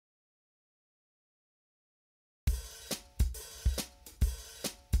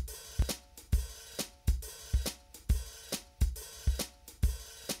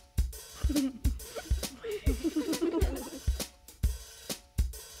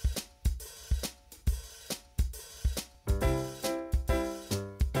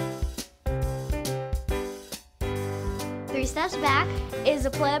Three Steps Back is a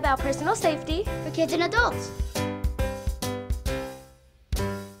play about personal safety for kids and adults.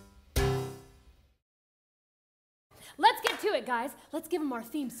 Let's get to it, guys. Let's give them our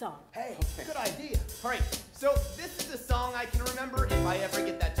theme song. Hey, good idea. All right, so this is a song I can remember if I ever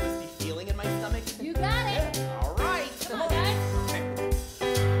get that twisty feeling in my stomach. You got it. Yeah. All right. Come on, guys.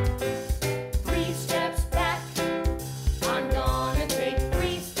 Three steps back. I'm gonna take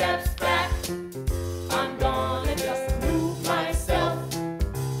 3 steps back. I'm gonna just move myself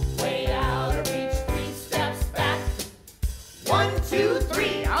way out of reach. 3 steps back. 1, 2,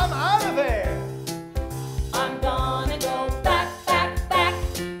 3. I'm out of there. I'm gonna go back, back, back.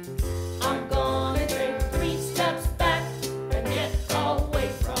 I'm gonna take 3 steps back and get away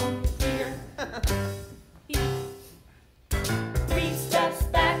from here. 3 steps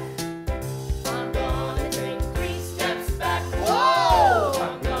back. I'm gonna take 3 steps back. Whoa!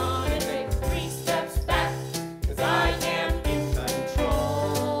 I'm gonna take 3 steps back, 'cause I am in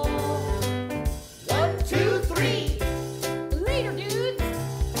control. 1, 2, 3. Later, dudes.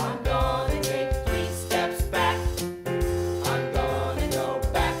 I'm gonna take 3 steps back. I'm gonna go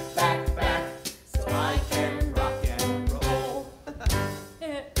back, back, back, so I can rock and roll.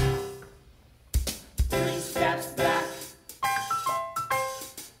 3 steps back.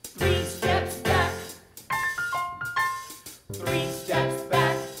 3 steps back. 3 steps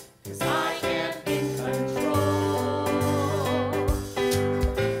back, 'cause I am in control.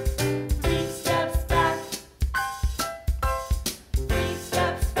 3 steps back. 3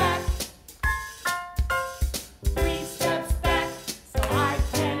 steps back. 3 steps back, so I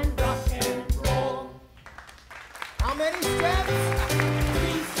can rock and roll. How many steps?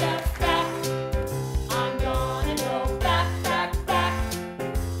 3 steps back. I'm gonna go back, back, back.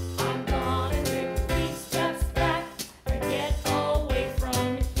 I'm gonna take 3 steps back and get away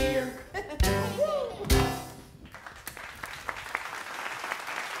from here.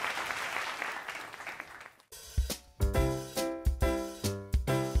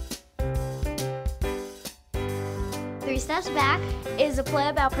 Three Steps Back is a play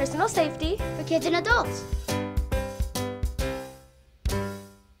about personal safety for kids and adults.